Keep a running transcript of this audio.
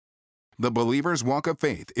The Believer's Walk of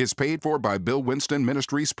Faith is paid for by Bill Winston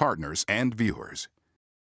Ministries partners and viewers.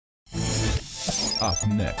 Up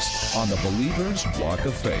next on The Believer's Walk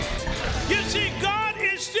of Faith. You see, God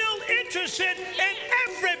is still interested in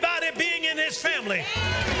everybody being in his family.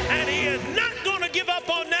 And he is not going to give up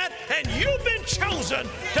on that. And you've been chosen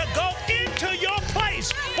to go into your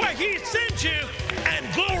place where he sent you and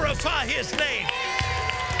glorify his name.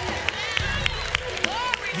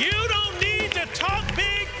 You don't need to talk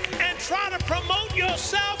big and try to promote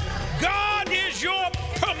yourself. God is your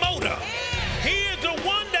promoter. He is the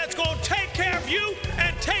one that's going to take care of you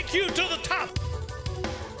and take you to the top.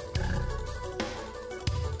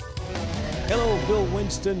 Hello, Bill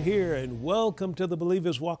Winston here, and welcome to the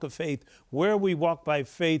Believer's Walk of Faith, where we walk by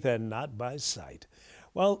faith and not by sight.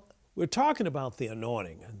 Well, we're talking about the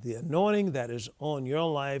anointing that is on your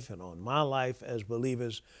life and on my life as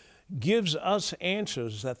believers gives us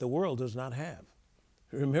answers that the world does not have.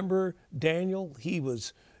 Remember Daniel? He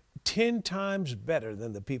was 10 times better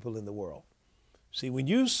than the people in the world. See, when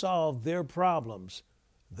you solve their problems,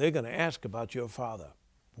 they're going to ask about your Father.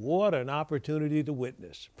 What an opportunity to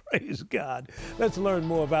witness. Praise God. Let's learn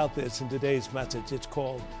more about this in today's message. It's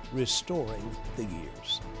called Restoring the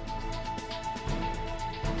Years.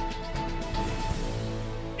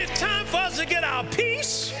 It's time for us to get our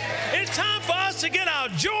peace. It's time for us to get our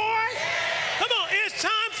joy. Come on, it's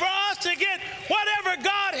time for us to get whatever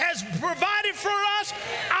God has provided for us.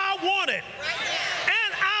 I want it.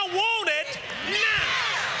 And I want it now.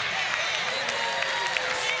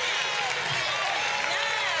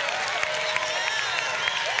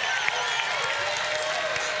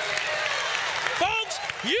 Folks,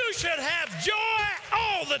 you should have joy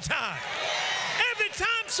all the time. Every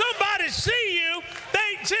time somebody see you,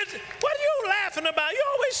 they say, what are you laughing about?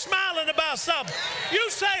 You're always smiling about something. You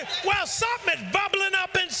say, well, something is bubbling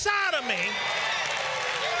up inside of me.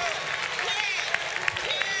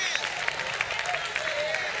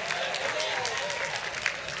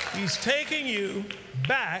 He's taking you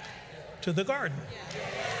back to the garden.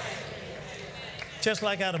 Just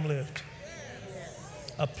like Adam lived.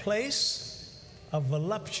 A place of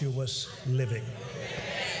voluptuous living.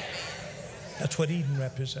 That's what Eden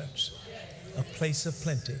represents. A place of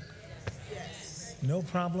plenty. No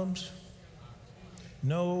problems.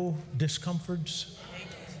 No discomforts.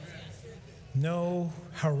 No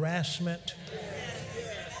harassment.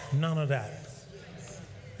 None of that.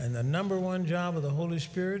 And the number one job of the Holy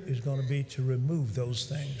Spirit is going to be to remove those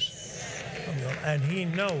things. And he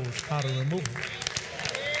knows how to remove them.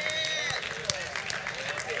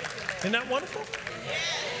 Isn't that wonderful?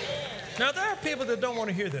 Now, there are people that don't want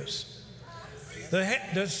to hear this.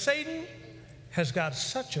 The Satan has got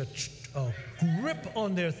such a grip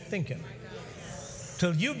on their thinking.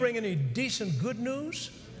 Till you bring any decent good news,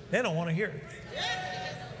 they don't want to hear it.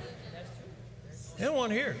 They don't want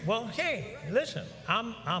to hear it. Well, hey, listen,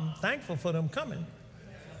 I'm thankful for them coming.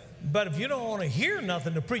 But if you don't want to hear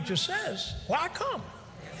nothing the preacher says, why come?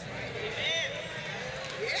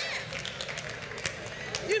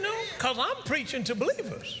 You know, because I'm preaching to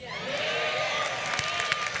believers.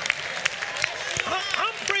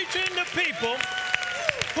 I'm preaching to people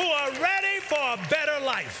who are ready for a better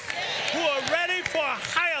life, who are ready for a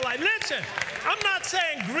higher life. Listen, I'm not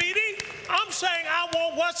saying greedy. I'm saying I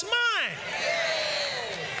want what's mine.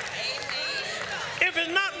 If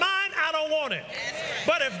it's not mine, I don't want it.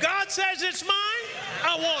 But if God says it's mine,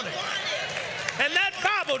 I want it. And that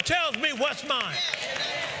Bible tells me what's mine.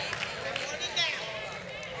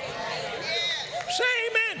 Say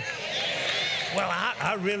amen. Well,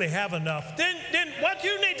 I really have enough. Then what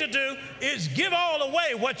you need to do is give all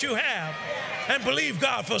away what you have and believe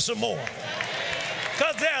God for some more.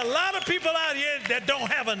 Because there are a lot of people out here that don't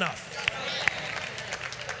have enough.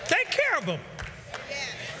 Take care of them.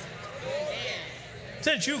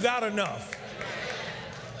 Since you got enough.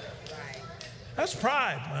 That's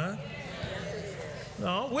pride, man.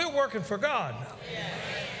 No, we're working for God now.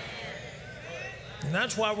 And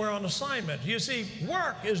that's why we're on assignment. You see,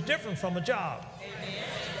 work is different from a job.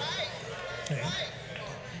 Okay.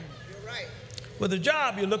 With a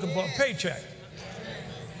job, you're looking for a paycheck.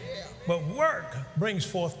 But work brings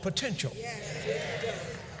forth potential.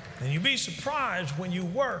 And you'd be surprised when you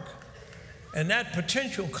work and that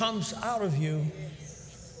potential comes out of you.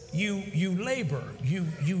 You labor. You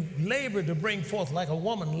labor to bring forth, like a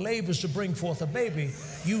woman labors to bring forth a baby.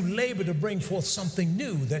 You labor to bring forth something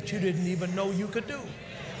new that you didn't even know you could do.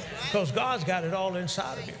 Because God's got it all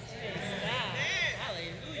inside of you.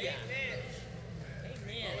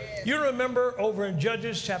 You remember over in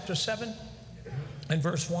Judges chapter 7 and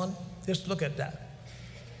verse 1? Just look at that.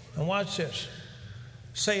 And watch this.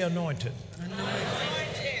 Say anointed.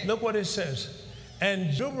 Anointed. Look what it says.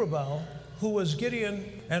 And Jerubbaal, who was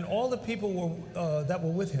Gideon, and all the people that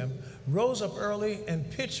were with him, rose up early and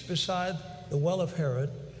pitched beside the well of Harod,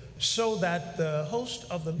 so that the host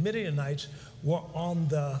of the Midianites were on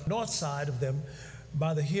the north side of them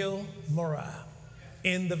by the hill Moriah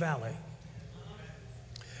in the valley.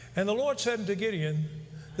 And the Lord said unto Gideon,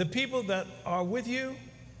 the people that are with you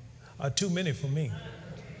are too many for me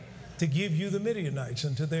to give you the Midianites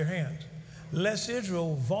into their hands, lest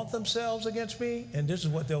Israel vaunt themselves against me. And this is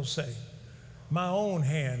what they'll say: my own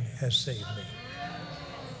hand has saved me.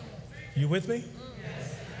 You with me?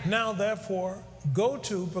 Now therefore go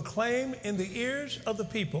to proclaim in the ears of the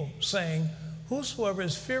people, saying, whosoever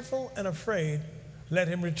is fearful and afraid, let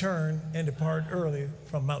him return and depart early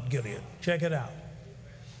from Mount Gilead. Check it out.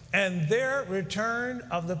 And there returned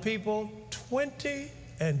of the people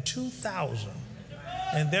 22,000,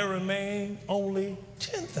 and there remained only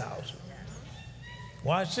 10,000.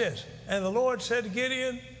 Watch this. And the Lord said to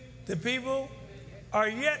Gideon, the people are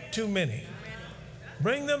yet too many.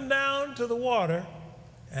 Bring them down to the water,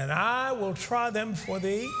 and I will try them for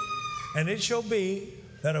thee. And it shall be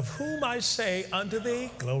that of whom I say unto thee,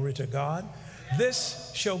 glory to God,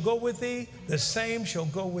 this shall go with thee, the same shall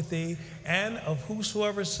go with thee. And of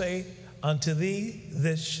whosoever say unto thee,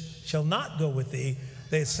 this shall not go with thee,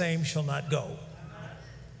 the same shall not go.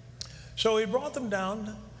 So he brought them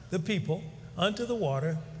down, the people, unto the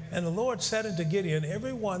water. And the Lord said unto Gideon,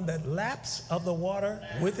 every one that laps of the water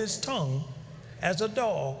with his tongue, as a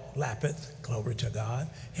dog lappeth, glory to God,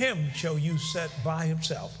 him shall you set by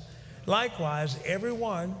himself. Likewise, every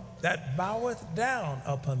one that boweth down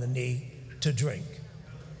upon the knee to drink.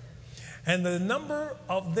 And the number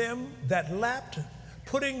of them that lapped,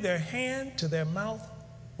 putting their hand to their mouth,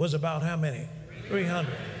 was about how many?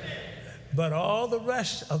 300. But all the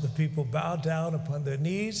rest of the people bowed down upon their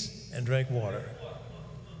knees and drank water.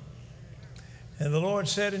 And the Lord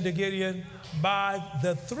said unto Gideon, by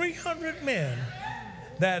the 300 men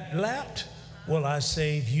that lapped will I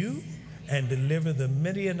save you, and deliver the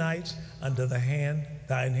Midianites unto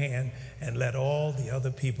thine hand, and let all the other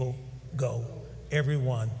people go, every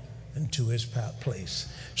one into his place.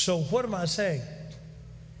 So what am I saying?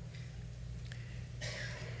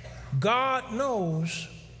 God knows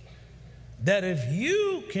that if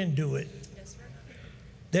you can do it,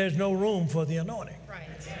 there's no room for the anointing. Right.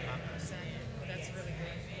 That's really good.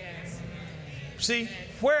 Yes. See,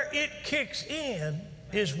 where it kicks in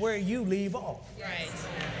is where you leave off. Right.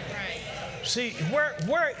 Right. See,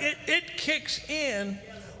 where it kicks in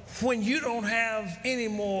when you don't have any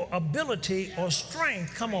more ability or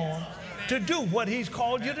strength, come on, to do what he's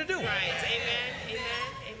called you to do. Right. Amen. Amen.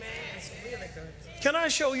 Amen. It's really good. Can I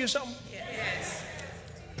show you something? Yes.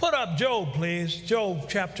 Put up Job, please. Job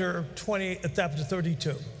chapter 32.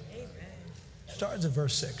 Amen. Starts at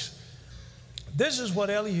verse 6. This is what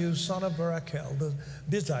Elihu, son of Barachel, the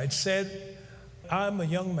Bizite, said, I'm a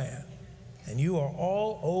young man, and you are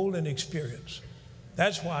all old and experienced.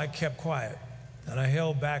 That's why I kept quiet, and I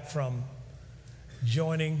held back from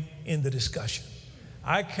joining in the discussion.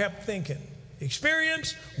 I kept thinking,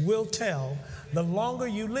 experience will tell. The longer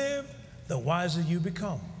you live, the wiser you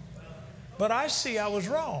become. But I see I was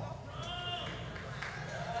wrong.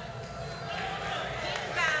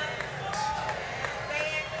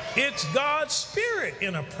 It's God's Spirit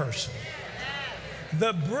in a person,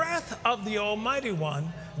 the breath of the Almighty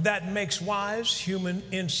One that makes wise human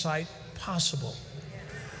insight possible.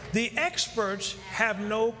 The experts have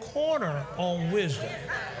no corner on wisdom.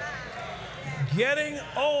 Getting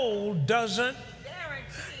old doesn't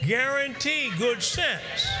guarantee good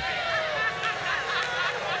sense.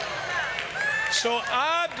 So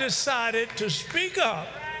I've decided to speak up.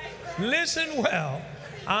 Listen well.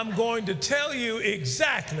 I'm going to tell you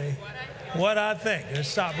exactly what I think. Let's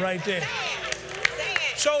stop right there.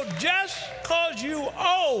 So just because you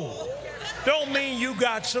old don't mean you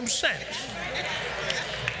got some sense.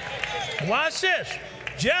 Watch this.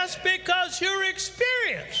 Just because you're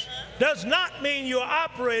experienced does not mean you're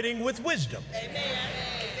operating with wisdom.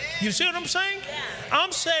 You see what I'm saying?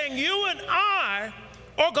 I'm saying you and I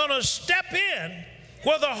are going to step in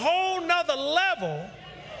with a whole nother level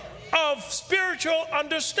of spiritual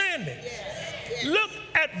understanding. Look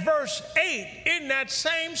at verse 8 in that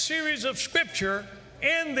same series of scripture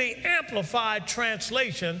in the Amplified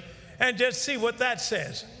translation and just see what that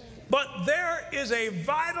says. But there is a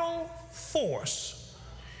vital force,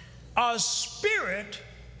 a spirit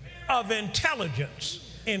of intelligence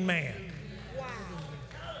in man.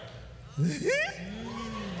 I'm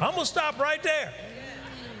going to stop right there.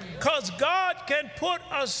 Because God can put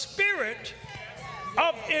a spirit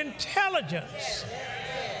of intelligence.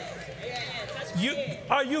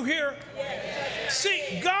 Are you here?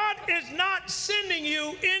 See, God is not sending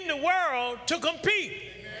you in the world to compete.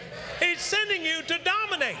 He's sending you to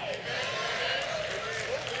dominate.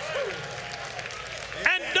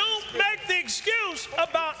 And don't make the excuse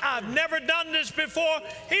about, I've never done this before.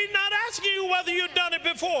 He's not asking you whether you've done it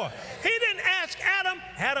before. He didn't ask Adam,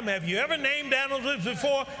 Adam, have you ever named animals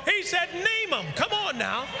before? He said, name them. Come on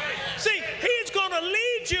now. See, he's going to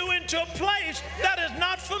lead you into a place that is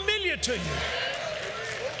not familiar to you.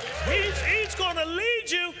 He's going to lead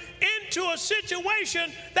you into a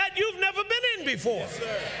situation that you've never been in before. Yes,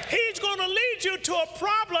 he's going to lead you to a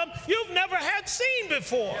problem you've never had seen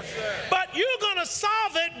before. Yes, but you're going to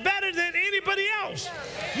solve it better than anybody else.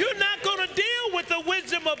 You're not going to deal with the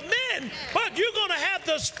wisdom of men, but you're going to have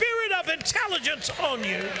the spirit of intelligence on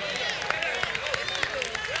you.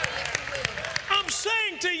 I'm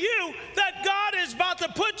saying to you that God is about to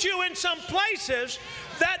put you in some places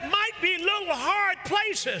that might be little hard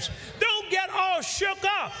places. Don't get all shook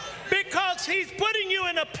up, because he's putting you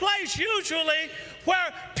in a place usually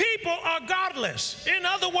where people are godless. In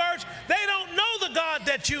other words, they don't know the God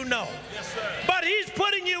that you know. Yes, but he's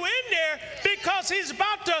putting you in there because he's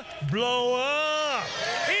about to blow up.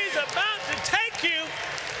 He's about to take you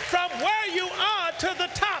from where you are to the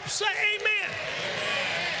top. Say amen.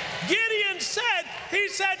 Gideon said, he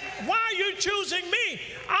said, why are you choosing me?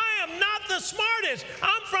 I am not the smartest.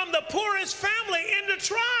 I'm from the poorest family in the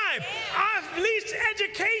tribe. I have least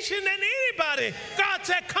education than anybody. God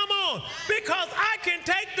said, come on, because I can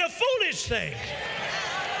take the foolish things.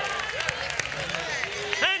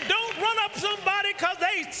 And don't run up somebody because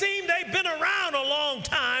they seem they've been around a long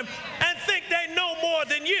time and think they know more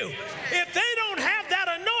than you. If they don't have that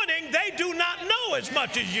anointing, they do not know as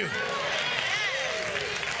much as you.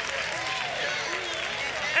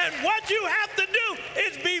 And what you have to do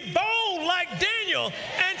is be bold like Daniel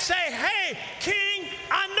and say, hey, king,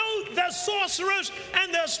 I know the sorcerers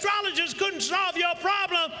and the astrologers couldn't solve your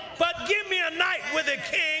problem, but give me a night with a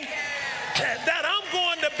king that I'm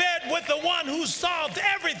going to bed with the one who solved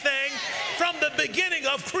everything from the beginning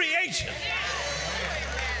of creation.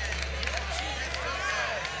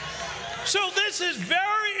 So this is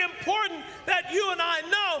very important that you and I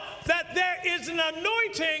know that there is an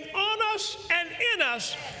anointing on us and in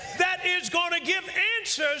us that is going to give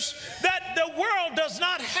answers that the world does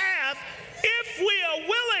not have if we are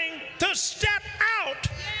willing to step out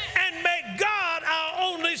and make God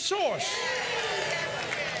our only source.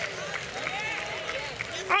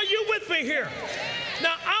 Are you with me here?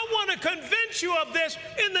 Now, I want to convince you of this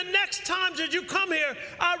in the next times that you come here.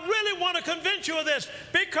 I really want to convince you of this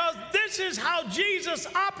because this is how Jesus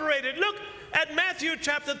operated. Look at Matthew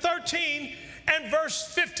chapter 13 and verse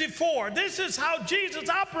 54. This is how Jesus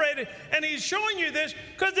operated, and he's showing you this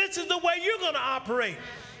because this is the way you're going to operate.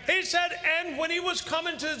 He said, and when he was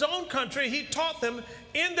coming to his own country, he taught them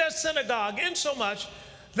in their synagogue, insomuch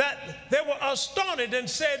that they were astonished and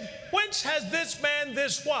said, whence has this man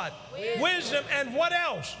this what? Wisdom, and what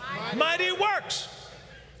else? Mighty works.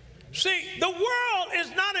 See, the world is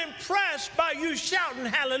not impressed by you shouting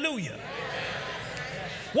hallelujah.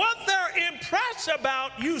 What they're impressed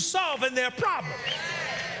about, you solving their problems.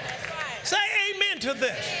 Say amen to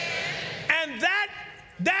this. And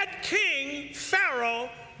that king, Pharaoh,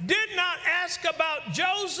 did not ask about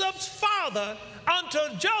Joseph's father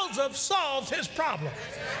until Joseph solved his problem.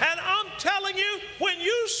 And I'm telling you, when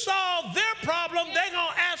you solve their problem, they're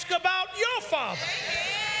going to ask about your father.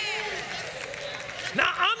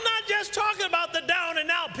 Now, I'm not just talking about the down and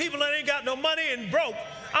out people that ain't got no money and broke.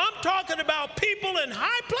 I'm talking about people in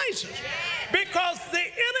high places, because the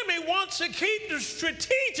enemy wants to keep the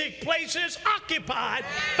strategic places occupied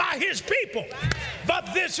by his people.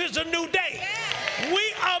 But this is a new day.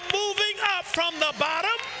 We are moving up from the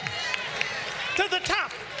bottom to the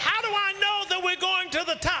top. How do I know that we're going to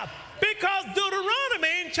the top? Because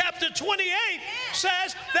Deuteronomy in chapter 28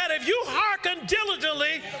 says that if you hearken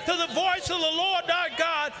diligently to the voice of the Lord our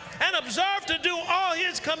God and observe to do all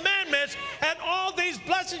his commandments, and all these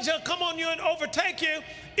blessings shall come on you and overtake you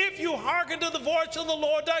if you hearken to the voice of the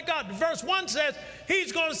Lord thy God. Verse 1 says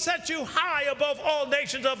he's going to set you high above all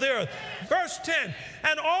nations of the earth. Verse 10,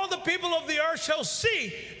 and all the people of the earth shall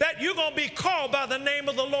see that you're going to be called by the name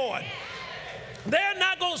of the Lord. They're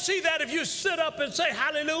not going to see that if you sit up and say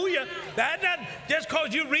hallelujah. That's not just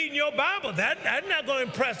because you're reading your Bible. That's not going to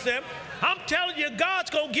impress them. I'm telling you, God's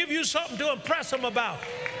going to give you something to impress them about.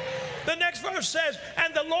 The next verse says,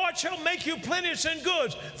 and the Lord shall make you plenteous in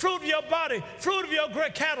goods, fruit of your body, fruit of your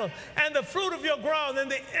great cattle, and the fruit of your ground,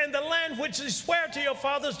 and the land which he sware to your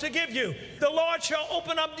fathers to give you. The Lord shall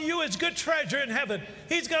open up to you his good treasure in heaven.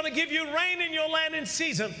 He's going to give you rain in your land in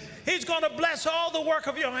season, He's going to bless all the work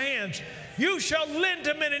of your hands. You shall lend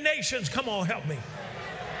to many nations. Come on, help me.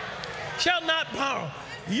 Shall not borrow.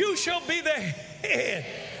 You shall be the head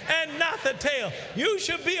and not the tail. You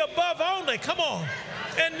should be above only. Come on.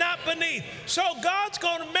 And not beneath. So God's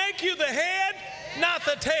going to make you the head, not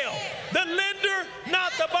the tail. The lender,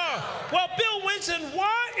 not the borrower. Well, Bill Winston,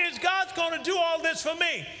 why is God going to do all this for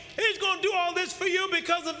me? He's going to do all this for you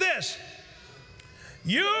because of this.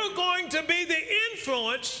 You're going to be the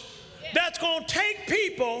influence that's going to take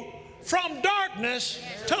people from darkness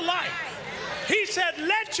to light. He said,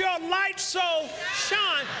 let your light so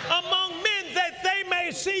shine among men that they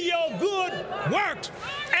may see your good works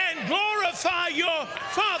and glorify your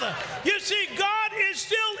Father. You see, God is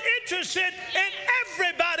still interested in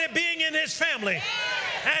everybody being in his family.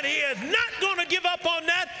 And he is not going to give up on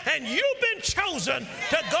that. And you've been chosen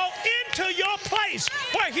to go into your place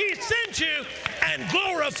where he sent you and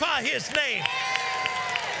glorify his name.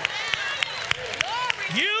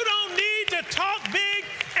 You don't need to talk big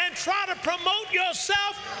and try to promote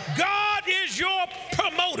yourself. God is your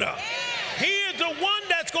promoter. He is the one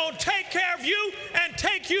that's going to take care of you and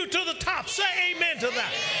take you to the top. Say amen to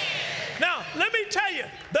that. Now, let me tell you,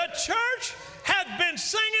 the church has been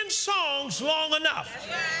singing songs long enough.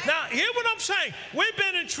 Now, hear what I'm saying. We've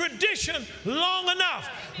been in tradition long enough.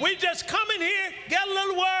 We just come in here, get a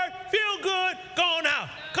little word, feel good, going out.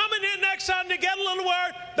 Come in here next Sunday, get a little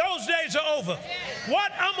word, those days are over.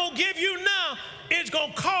 What I'm going to give you now is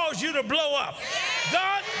going to cause you to blow up.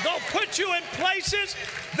 God going to put you in places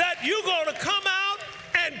that you're going to come out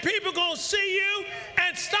and people going to see you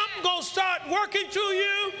and something going to start working through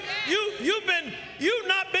you. You've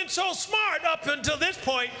not been so smart up until this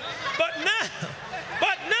point, but now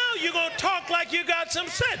you're going to talk like you got some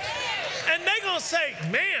sense. And they're going to say,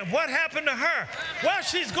 man, what happened to her? Well,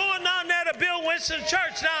 she's going down there to Bill Winston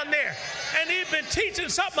Church down there. And he's been teaching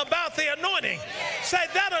something about the anointing. Say,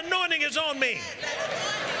 that anointing is on me.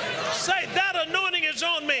 Say, that anointing is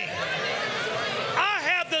on me. I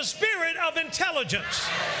have the spirit of intelligence.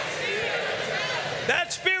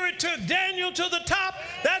 That spirit took Daniel to the top.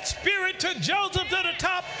 That spirit took Joseph to the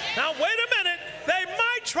top. Now, wait a minute. They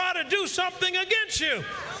might try to do something against you.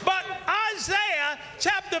 But Isaiah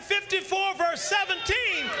chapter 54 verse 17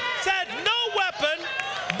 said, no weapon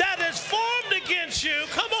that is formed against you,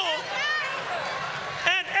 come on,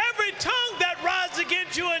 and every tongue that rises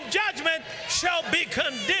against you in judgment shall be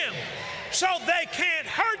condemned. So they can't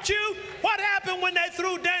hurt you. What happened when they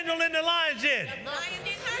threw Daniel in the lion's den?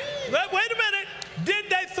 Wait a minute. Did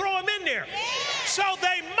they throw him in there? So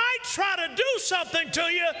they might try to do something to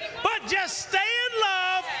you, but just stay in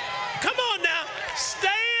love. Come on now. Stay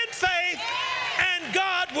in faith, and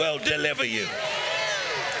God will deliver you.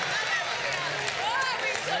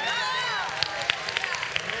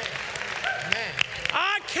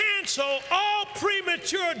 I cancel all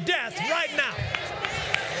premature death right now.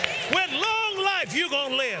 With long life, you're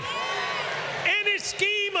going to live. Any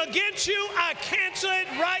scheme against you, I cancel it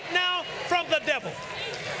right now from the devil.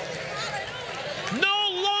 No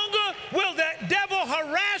longer will the devil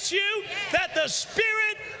harass you, that the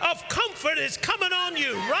spirit of comfort is coming on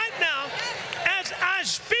you right now as I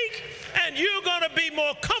speak, and you're going to be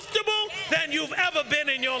more comfortable than you've ever been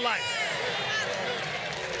in your life.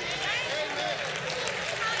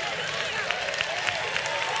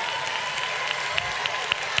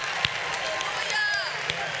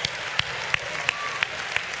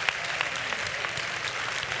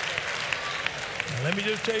 Let me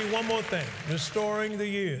just tell you one more thing. Restoring the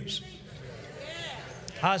years.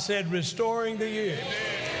 I said restoring the years.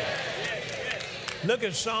 Look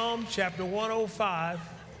at Psalm chapter 105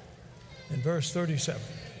 and verse 37.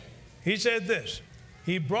 He said this,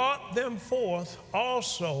 he brought them forth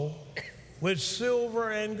also with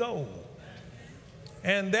silver and gold,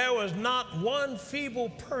 and there was not one feeble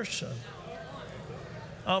person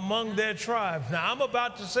among their tribes. Now, I'm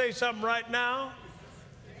about to say something right now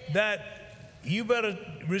that you better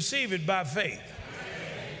receive it by faith.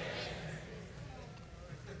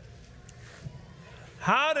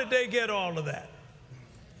 How did they get all of that?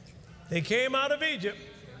 They came out of Egypt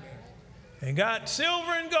and got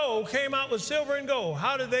silver and gold, came out with silver and gold.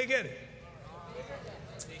 How did they get it?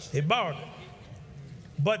 They borrowed it.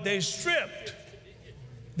 But they stripped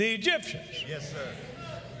the Egyptians. Yes, sir.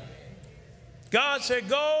 God said,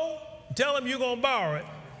 go, tell them you're going to borrow it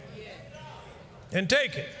and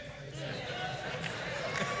take it.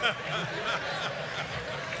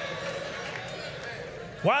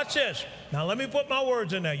 Watch this. Now let me put my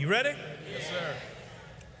words in there. You ready? Yes, sir.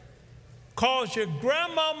 Cause your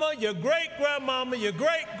grandmama, your great-grandmama, your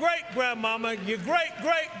great-great-grandmama, your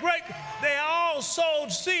great-great-great, they all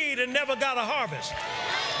sowed seed and never got a harvest.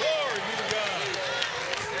 Glory be to God.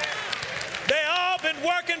 They all been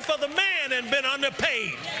working for the man and been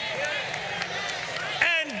underpaid.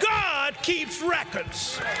 And God keeps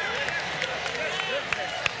records.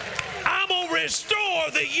 I'm going to restore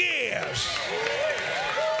the years.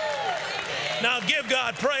 Now give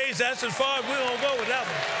God praise. That's as far as we're going to go with that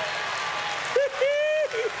one.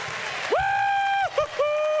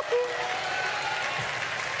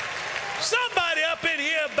 Somebody up in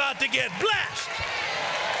here about to get blessed.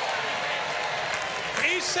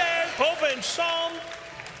 He said over in Psalm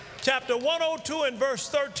chapter 102 and verse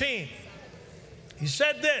 13, he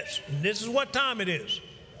said this, and this is what time it is.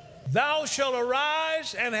 Thou shalt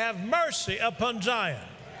arise and have mercy upon Zion.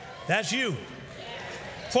 That's you.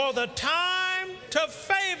 For the time to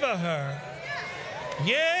favor her,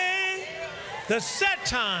 yea, the set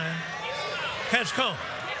time has come.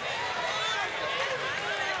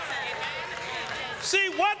 See,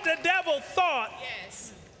 what the devil thought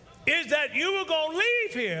is that you were going to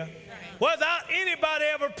leave here without anybody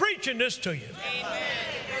ever preaching this to you.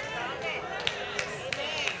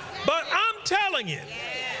 But I'm telling you,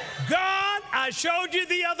 God, I showed you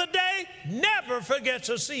the other day, never forgets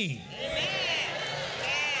a seed.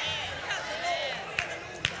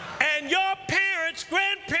 And your parents,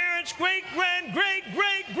 grandparents, great-grand,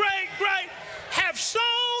 great have sown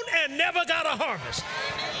and never got a harvest.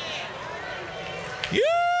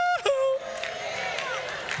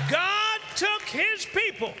 God took his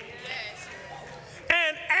people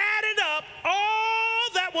and added up all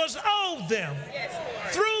that was owed them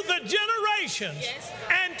through the generations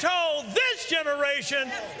and told this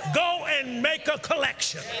generation, go and make a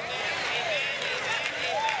collection.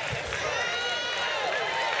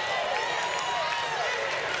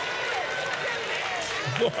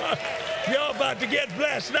 Boy, y'all about to get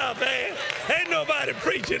blessed now, man. Ain't nobody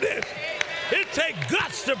preaching this. It takes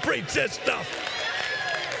guts to preach this stuff.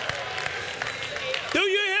 Do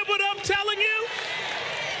you hear what I'm telling you?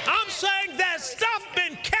 I'm saying that stuff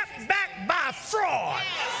been kept back by fraud.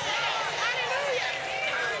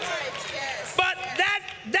 But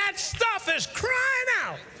that stuff is crying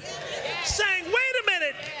out, saying, wait a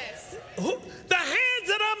minute, the hands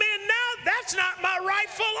that I'm in now, that's not my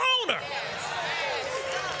rightful owner.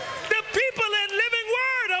 The people in Living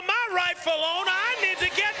Word are my rightful owner. I need to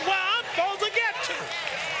get where I'm supposed to get to.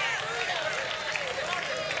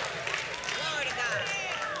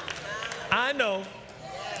 I know,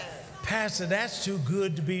 Pastor, that's too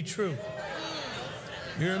good to be true.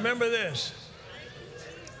 You remember this?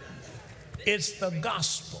 It's the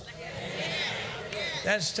gospel.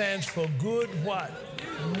 That stands for good what?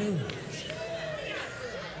 News.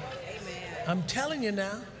 I'm telling you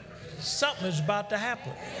now, something is about to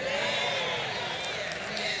happen.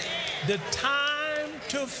 The time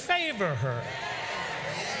to favor her,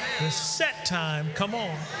 the set time, come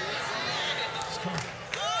on. Come on.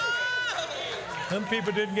 Some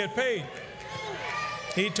people didn't get paid.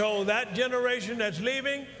 He told that generation that's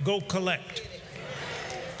leaving, go collect.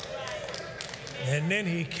 And then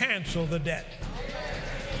he canceled the debt.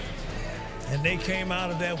 And they came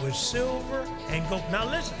out of there with silver and gold.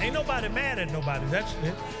 Now listen, ain't nobody mad at nobody.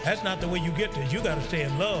 That's not the way you get this. You got to stay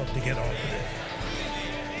in love to get all of this.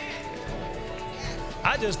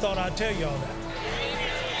 I just thought I'd tell y'all that.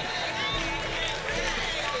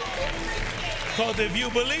 Because if you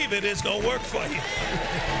believe it, it's going to work for you.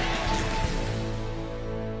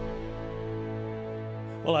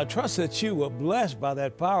 Well, I trust that you were blessed by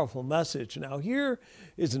that powerful message. Now, here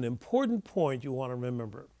is an important point you want to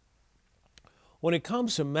remember. When it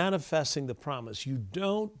comes to manifesting the promise, you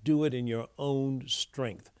don't do it in your own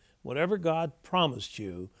strength. Whatever God promised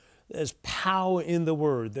you, there's power in the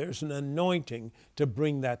word. There's an anointing to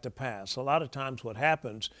bring that to pass. A lot of times what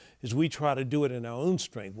happens is we try to do it in our own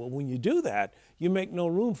strength. Well, when you do that, you make no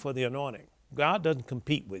room for the anointing. God doesn't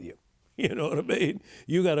compete with you. You know what I mean?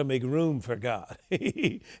 You got to make room for God.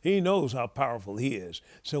 He knows how powerful he is.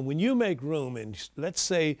 So when you make room, and let's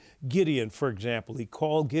say Gideon, for example, he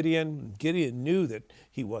called Gideon. Gideon knew that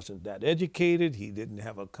he wasn't that educated. He didn't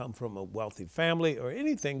come from a wealthy family or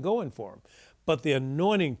anything going for him. But the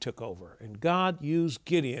anointing took over, and God used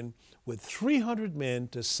Gideon with 300 men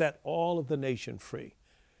to set all of the nation free.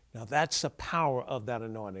 Now that's the power of that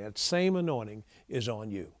anointing. That same anointing is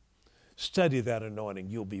on you. Study that anointing.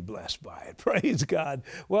 You'll be blessed by it. Praise God.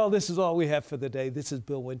 Well, this is all we have for the day. This is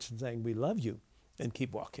Bill Winston saying we love you and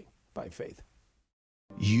keep walking by faith.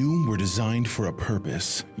 You were designed for a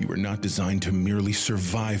purpose. You were not designed to merely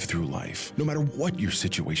survive through life, no matter what your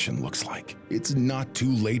situation looks like. It's not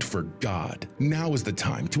too late for God. Now is the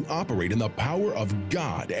time to operate in the power of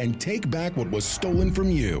God and take back what was stolen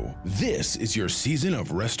from you. This is your season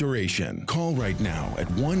of restoration. Call right now at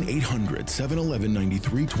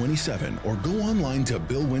 1-800-711-9327 or go online to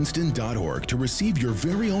billwinston.org to receive your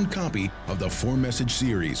very own copy of the 4-message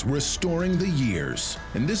series, Restoring the Years.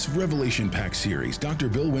 In this Revelation Pack series,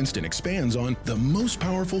 Dr. Bill Winston expands on the most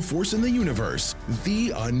powerful force in the universe,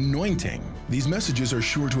 the anointing. These messages are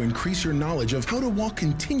sure to increase your knowledge of how to walk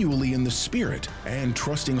continually in the Spirit and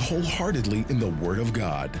trusting wholeheartedly in the Word of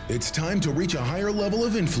God. It's time to reach a higher level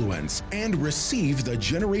of influence and receive the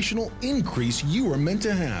generational increase you are meant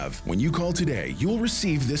to have. When you call today, you'll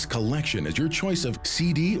receive this collection as your choice of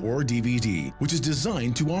CD or DVD, which is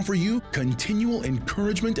designed to offer you continual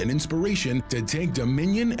encouragement and inspiration to take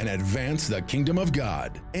dominion and advance the kingdom of God.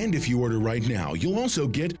 And if you order right now, you'll also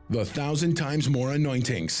get the 1,000 times more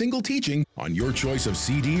anointing single teaching on your choice of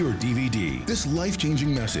CD or DVD. This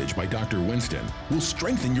life-changing message by Dr. Winston will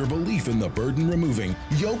strengthen your belief in the burden-removing,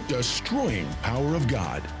 yoke-destroying power of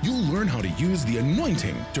God. You'll learn how to use the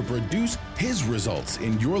anointing to produce His results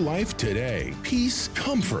in your life today. Peace,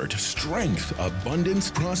 comfort, strength, abundance,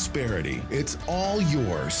 prosperity. It's all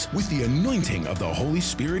yours with the anointing of the Holy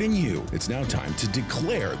Spirit in you. It's now time to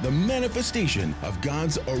declare the manifestation of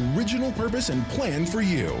God's original purpose and plan for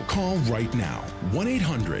you. Call right now,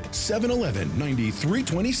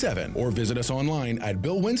 1-800-711-9327, or visit us online at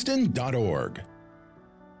billwinston.org.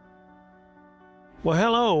 Well,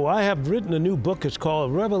 hello. I have written a new book. It's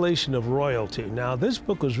called Revelation of Royalty. Now, this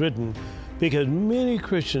book was written because many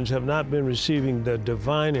Christians have not been receiving the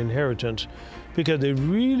divine inheritance because they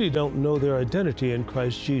really don't know their identity in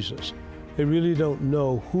Christ Jesus. They really don't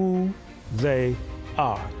know who they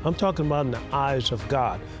are. I'm talking about in the eyes of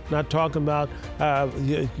God, not talking about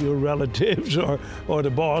your relatives or the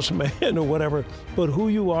boss man or whatever, but who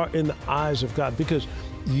you are in the eyes of God, because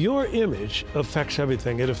your image affects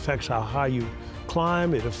everything. It affects how high you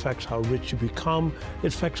climb, it affects how rich you become,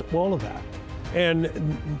 it affects all of that. And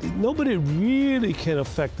nobody really can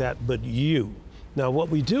affect that but you. Now, what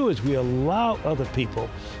we do is we allow other people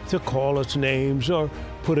to call us names or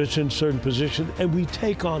put us in certain positions, and we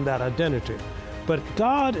take on that identity. But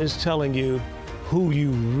God is telling you who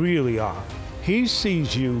you really are. He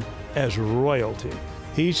sees you as royalty.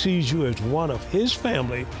 He sees you as one of His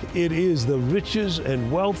family. It is the richest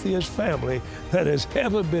and wealthiest family that has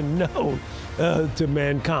ever been known to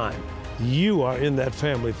mankind. You are in that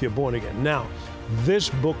family if you're born again. Now, this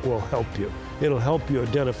book will help you. It'll help you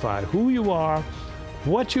identify who you are,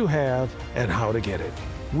 what you have, and how to get it.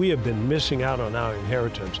 We have been missing out on our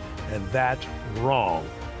inheritance, and that's wrong.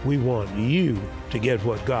 We want you to get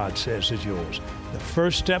what God says is yours. The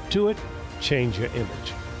first step to it, change your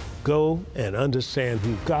image. Go and understand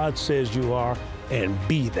who God says you are and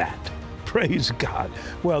be that. Praise God.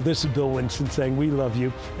 Well, this is Bill Winston saying we love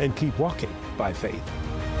you and keep walking by faith.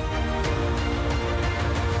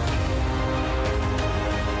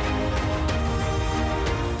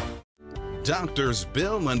 Doctors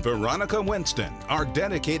Bill and Veronica Winston are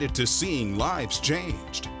dedicated to seeing lives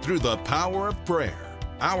changed through the power of prayer.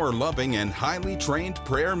 Our loving and highly trained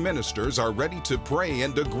prayer ministers are ready to pray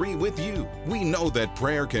and agree with you. We know that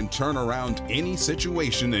prayer can turn around any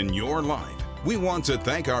situation in your life. We want to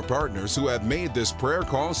thank our partners who have made this prayer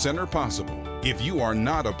call center possible. If you are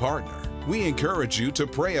not a partner, we encourage you to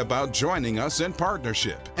pray about joining us in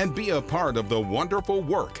partnership and be a part of the wonderful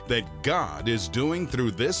work that God is doing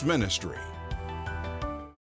through this ministry.